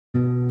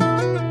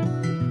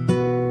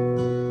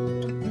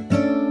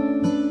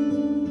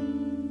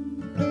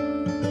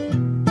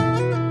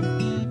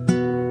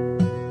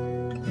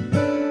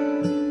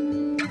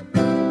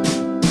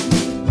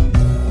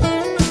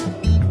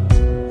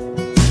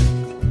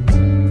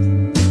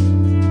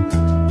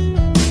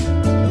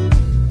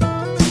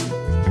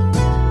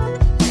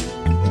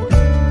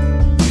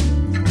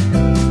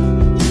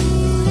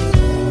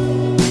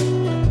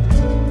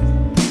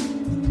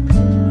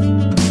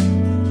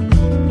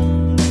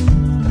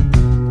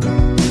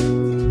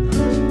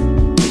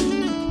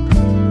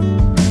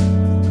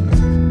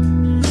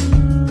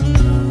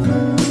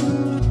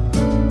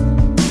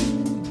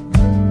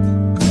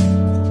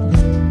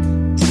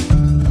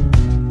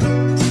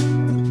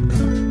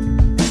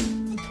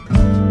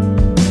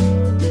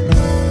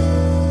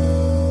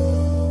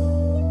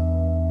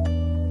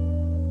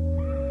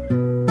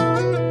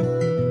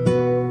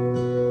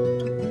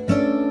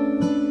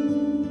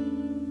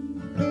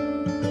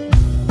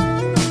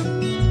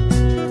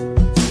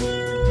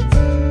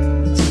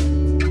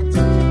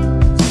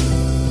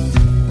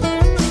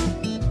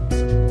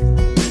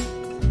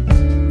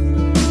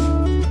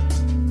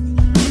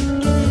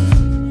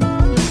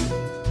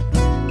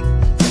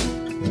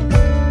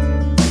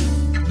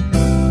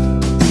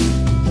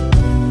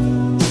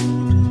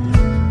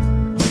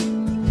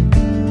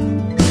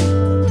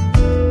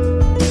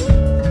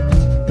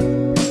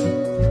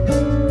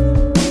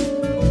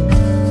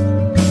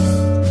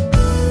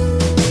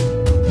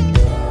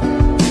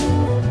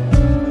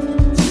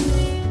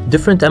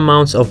different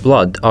amounts of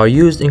blood are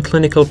used in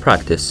clinical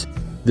practice.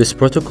 This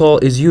protocol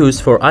is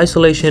used for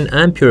isolation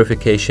and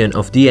purification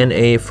of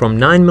DNA from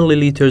 9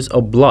 milliliters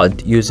of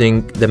blood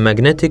using the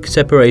magnetic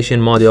separation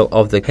module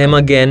of the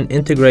Hemagen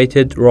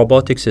integrated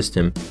robotic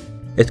system.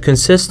 It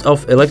consists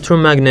of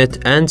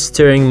electromagnet and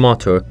steering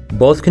motor,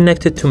 both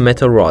connected to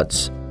metal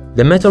rods.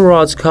 The metal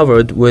rods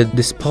covered with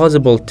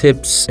disposable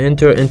tips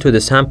enter into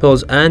the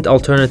samples and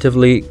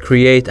alternatively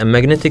create a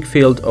magnetic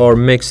field or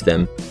mix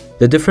them.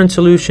 The different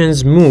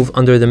solutions move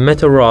under the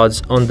metal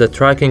rods on the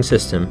tracking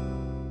system.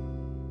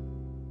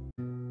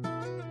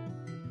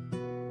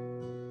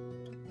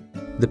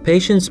 The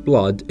patient's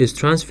blood is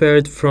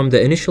transferred from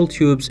the initial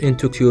tubes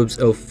into tubes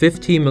of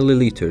 50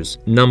 milliliters,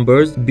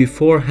 numbered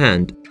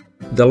beforehand.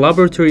 The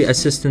laboratory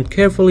assistant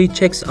carefully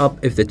checks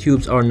up if the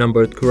tubes are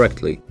numbered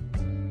correctly.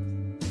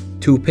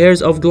 2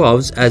 pairs of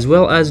gloves as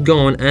well as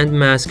gown and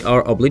mask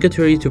are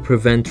obligatory to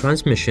prevent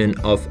transmission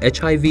of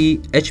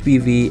HIV,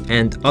 HBV,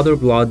 and other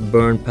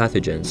blood-borne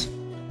pathogens.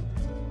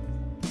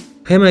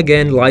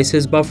 Hemagen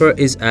lysis buffer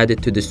is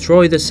added to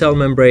destroy the cell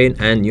membrane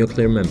and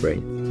nuclear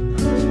membrane.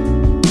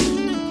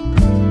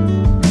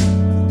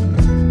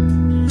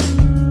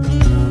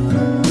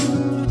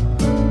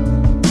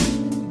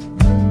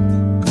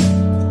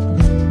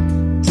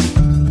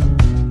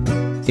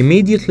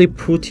 Immediately,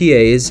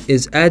 protease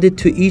is added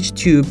to each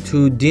tube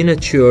to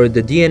denature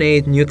the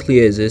DNA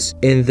nucleases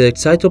in the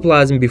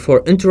cytoplasm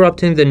before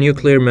interrupting the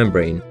nuclear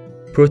membrane.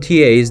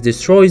 Protease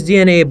destroys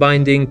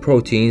DNA-binding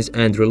proteins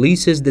and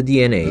releases the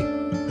DNA.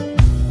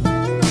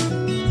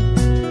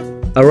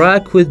 A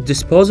rack with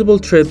disposable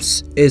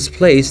trips is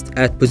placed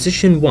at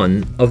position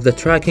 1 of the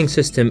tracking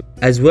system,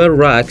 as well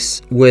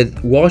racks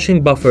with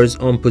washing buffers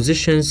on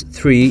positions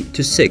 3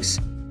 to 6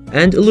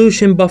 and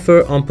elution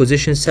buffer on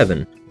position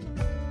 7.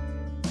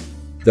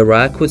 The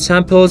rack with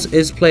samples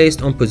is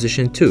placed on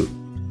position 2.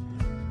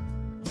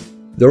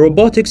 The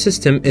robotic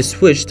system is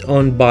switched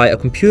on by a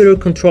computer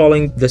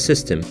controlling the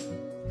system.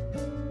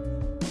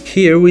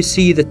 Here we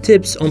see the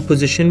tips on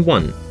position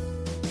 1.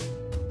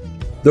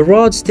 The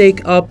rods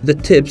take up the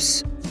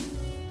tips.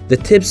 The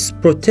tips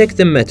protect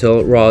the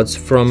metal rods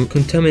from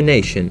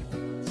contamination.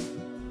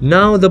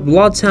 Now the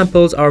blood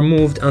samples are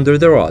moved under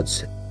the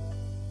rods.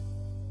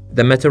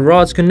 The metal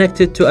rods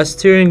connected to a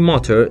steering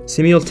motor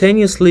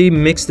simultaneously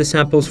mix the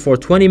samples for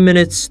 20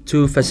 minutes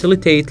to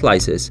facilitate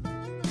lysis.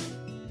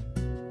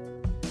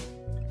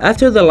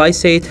 After the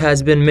lysate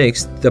has been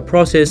mixed, the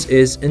process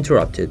is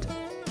interrupted.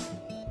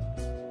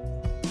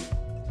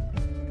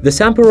 The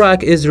sample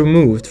rack is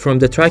removed from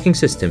the tracking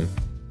system.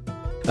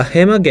 A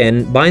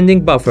Hemagen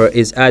binding buffer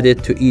is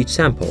added to each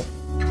sample.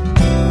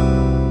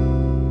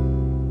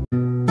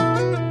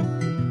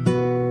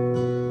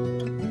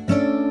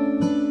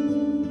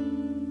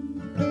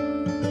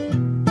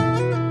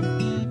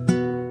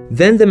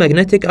 Then the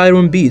magnetic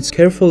iron beads,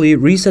 carefully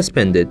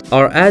resuspended,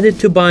 are added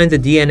to bind the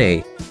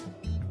DNA.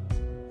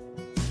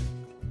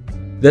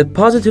 The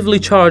positively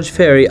charged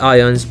ferri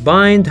ions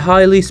bind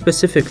highly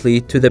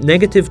specifically to the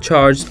negative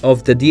charge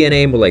of the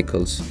DNA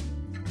molecules.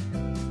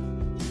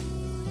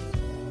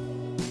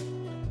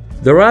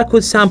 The rack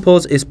with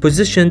samples is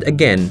positioned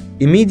again,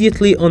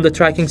 immediately on the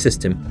tracking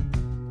system.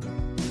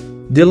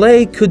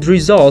 Delay could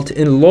result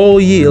in low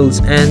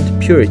yields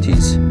and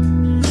purities.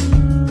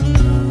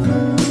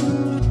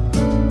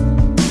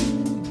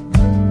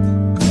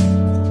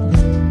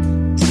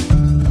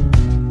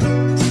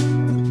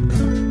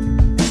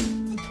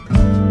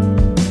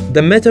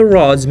 The metal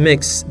rods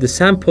mix the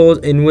samples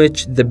in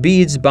which the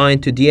beads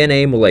bind to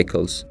DNA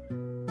molecules.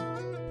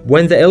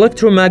 When the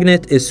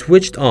electromagnet is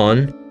switched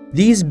on,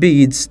 these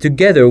beads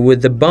together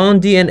with the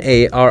bound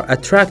DNA are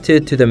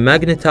attracted to the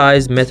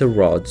magnetized metal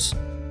rods.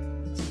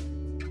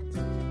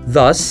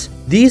 Thus,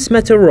 these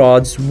metal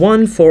rods,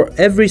 one for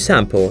every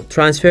sample,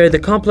 transfer the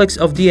complex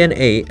of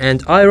DNA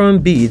and iron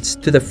beads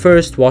to the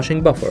first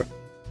washing buffer.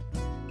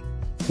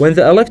 When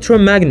the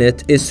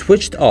electromagnet is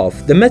switched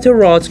off, the metal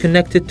rods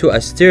connected to a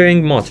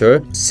steering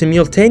motor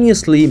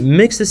simultaneously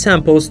mix the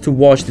samples to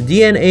wash the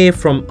DNA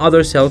from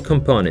other cell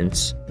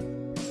components.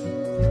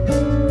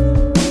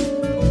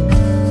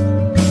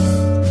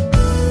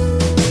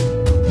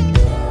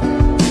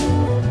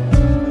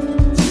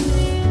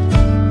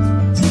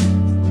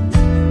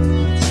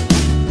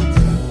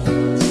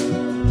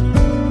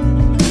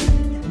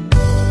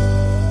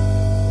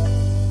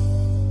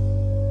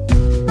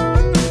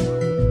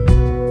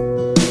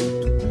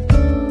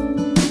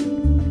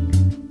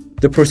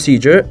 The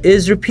procedure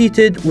is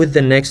repeated with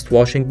the next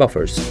washing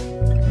buffers.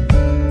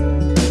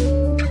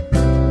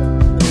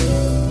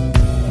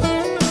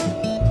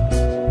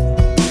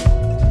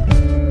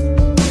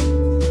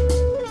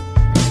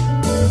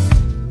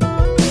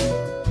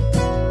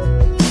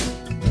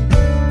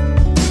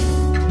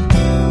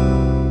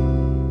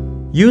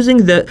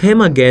 Using the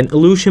Hemagen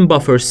elution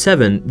buffer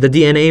 7, the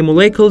DNA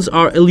molecules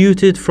are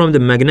eluted from the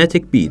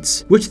magnetic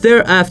beads, which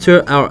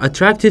thereafter are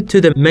attracted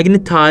to the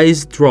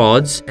magnetized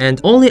rods, and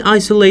only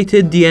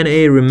isolated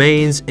DNA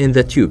remains in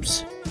the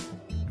tubes.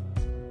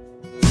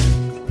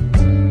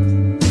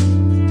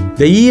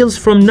 The yields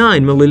from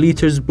 9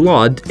 milliliters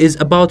blood is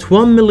about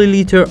 1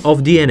 milliliter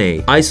of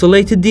DNA.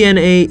 Isolated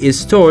DNA is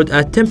stored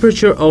at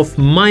temperature of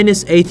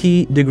minus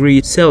 80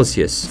 degrees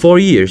Celsius for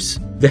years.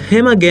 The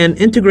Hemagen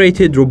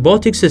integrated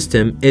robotic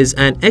system is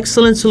an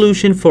excellent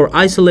solution for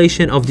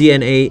isolation of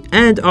DNA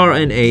and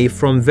RNA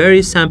from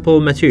very sample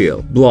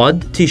material: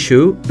 blood,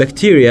 tissue,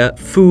 bacteria,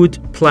 food,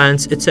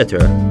 plants,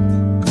 etc.